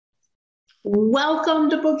Welcome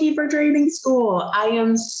to Bookkeeper Training School. I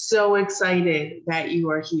am so excited that you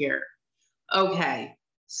are here. Okay,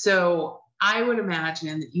 so I would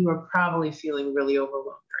imagine that you are probably feeling really overwhelmed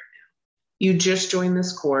right now. You just joined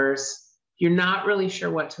this course, you're not really sure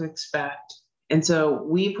what to expect. And so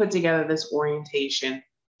we put together this orientation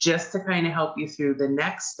just to kind of help you through the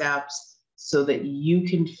next steps so that you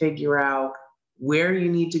can figure out where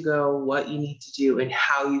you need to go, what you need to do, and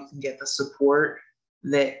how you can get the support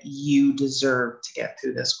that you deserve to get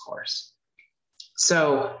through this course.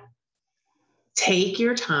 So take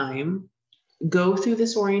your time, go through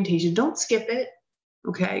this orientation. Don't skip it,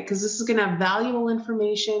 okay? Because this is going to have valuable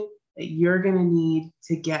information that you're going to need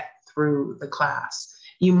to get through the class.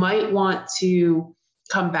 You might want to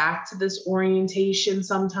come back to this orientation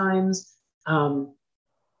sometimes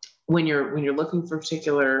when you're looking for a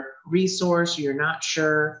particular resource, you're not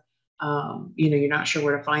sure, you're not sure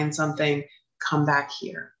where to find something. Come back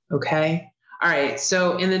here, okay? All right,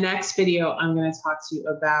 so in the next video, I'm going to talk to you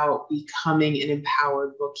about becoming an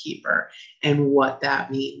empowered bookkeeper and what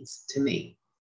that means to me.